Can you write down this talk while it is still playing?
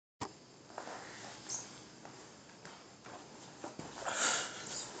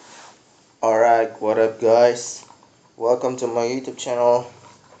Alright, what up guys? Welcome to my YouTube channel.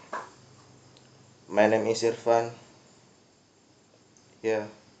 My name is Irfan. Yeah,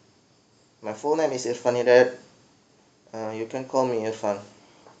 my full name is Irfan Hidayat. You can call me Irfan.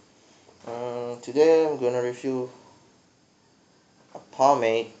 Today I'm gonna review a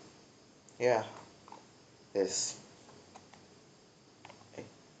pomade. Yeah, this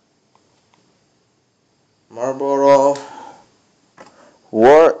Marlboro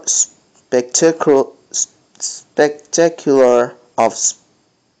War Spectacular of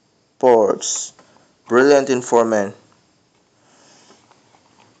Sports Brilliantine for Men.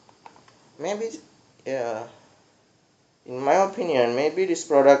 Maybe, yeah, in my opinion, maybe this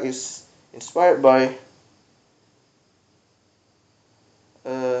product is inspired by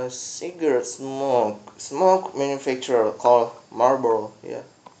a cigarette smoke manufacturer called Marlboro. Yeah,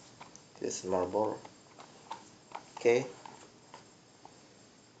 this is Marlboro. Okay,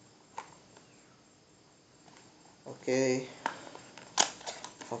 okay,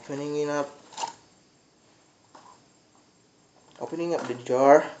 opening it up, opening up the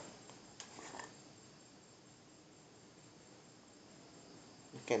jar.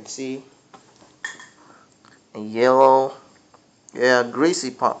 You can see a yellow, yeah,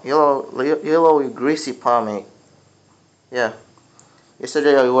 yellow greasy pomade. Yeah,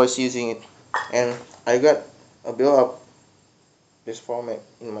 yesterday I was using it, and I got a build up this pomade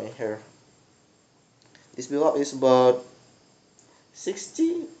in my hair. This build up is about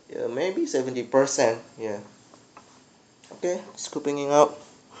 60, yeah, maybe 70%. Yeah. Okay, scooping it out.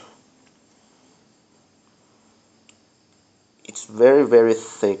 It's very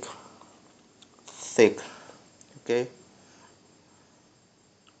thick. Okay,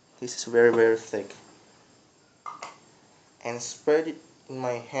 this is very thick, and spread it in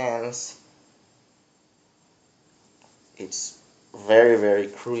my hands. It's very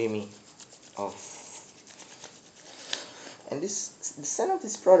creamy. Oh, and this the scent of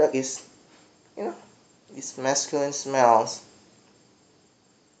this product is, you know, this masculine smells.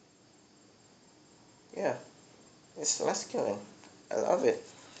 Yeah, it's masculine. I love it.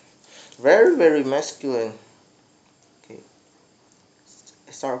 Very masculine. Okay,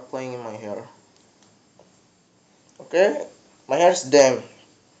 I start playing in my hair. Okay, my hair's damp.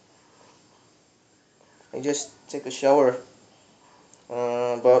 I just take a shower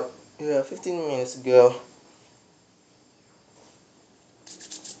about, yeah, 15 minutes ago.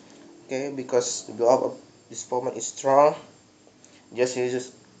 Okay, because the build of this pomade is strong, just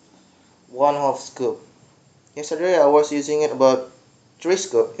use 1/2 scoop. Yesterday I was using it about 3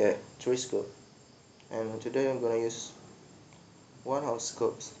 scoop, yeah, 3 scoop, and today I'm gonna use 1/2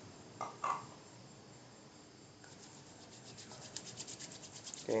 scoops.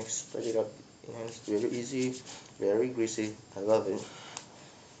 Okay, spread it up in hands, very easy, very greasy. I love it.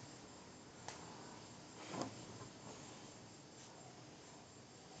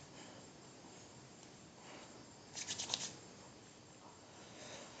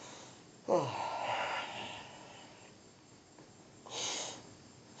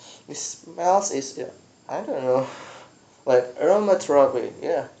 It smells is, yeah, I don't know, like aromatherapy.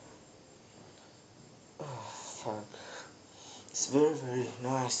 Yeah. Oh, fuck. It's very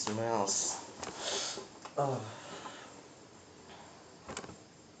nice smells. Oh.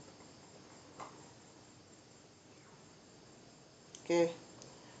 Okay.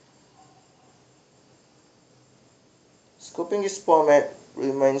 Scooping this pomade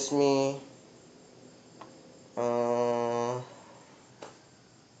reminds me uh,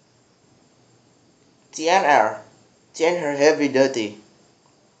 TNR. TNR Heavy Duty.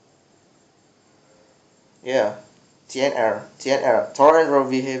 Yeah. TNR. Torrent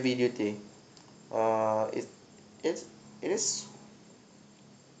Rovi Heavy Duty. It it it is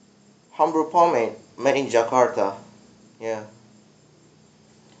homebrew pomade made in Jakarta. Yeah.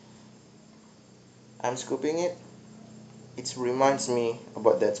 I'm scooping it. It reminds me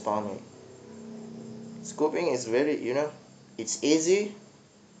about that pomade. Scooping is very, it's easy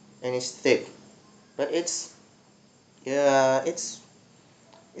and it's thick, but yeah, it's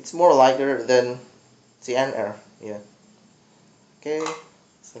more lighter than TNR. Yeah. Okay.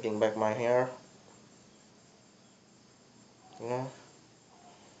 Slicking back my hair. You know,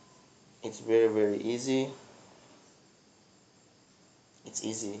 it's very easy. It's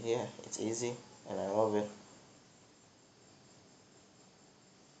easy. Yeah, it's easy, and I love it.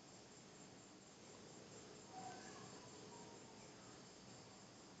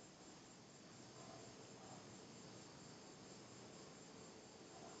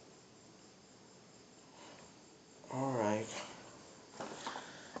 All right.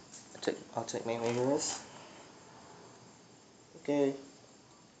 I'll take my measures. Okay.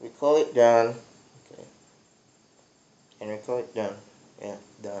 We call it done. Okay. And we call it done. Yeah,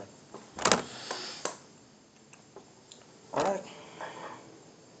 done. Alright.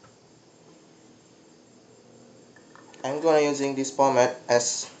 I'm gonna using this pomade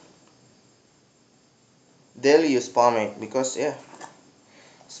as daily use pomade because yeah,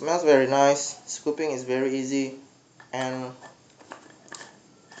 smells very nice. Scooping is very easy, and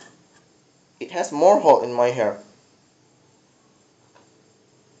it has more hold in my hair.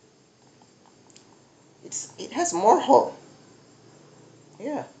 It has more hold.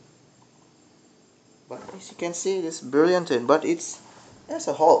 Yeah, but as you can see, this Brilliantine, but has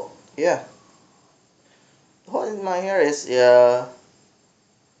a hold. Yeah, the hold in my hair is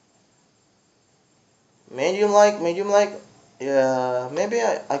medium like. Yeah, maybe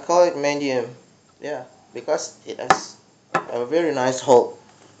I call it medium. Yeah, because it has a very nice hold.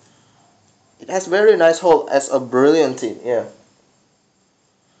 It has very nice hold as a Brilliantine. Yeah,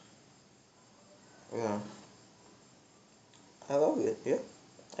 yeah. I love it. Yeah,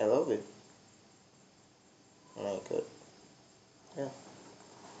 I love it. My God. Yeah.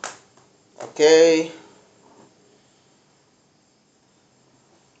 Okay.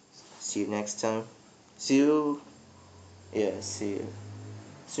 See you next time. See you. Yeah. See you.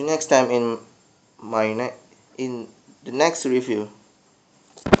 See you next time in my in the next review.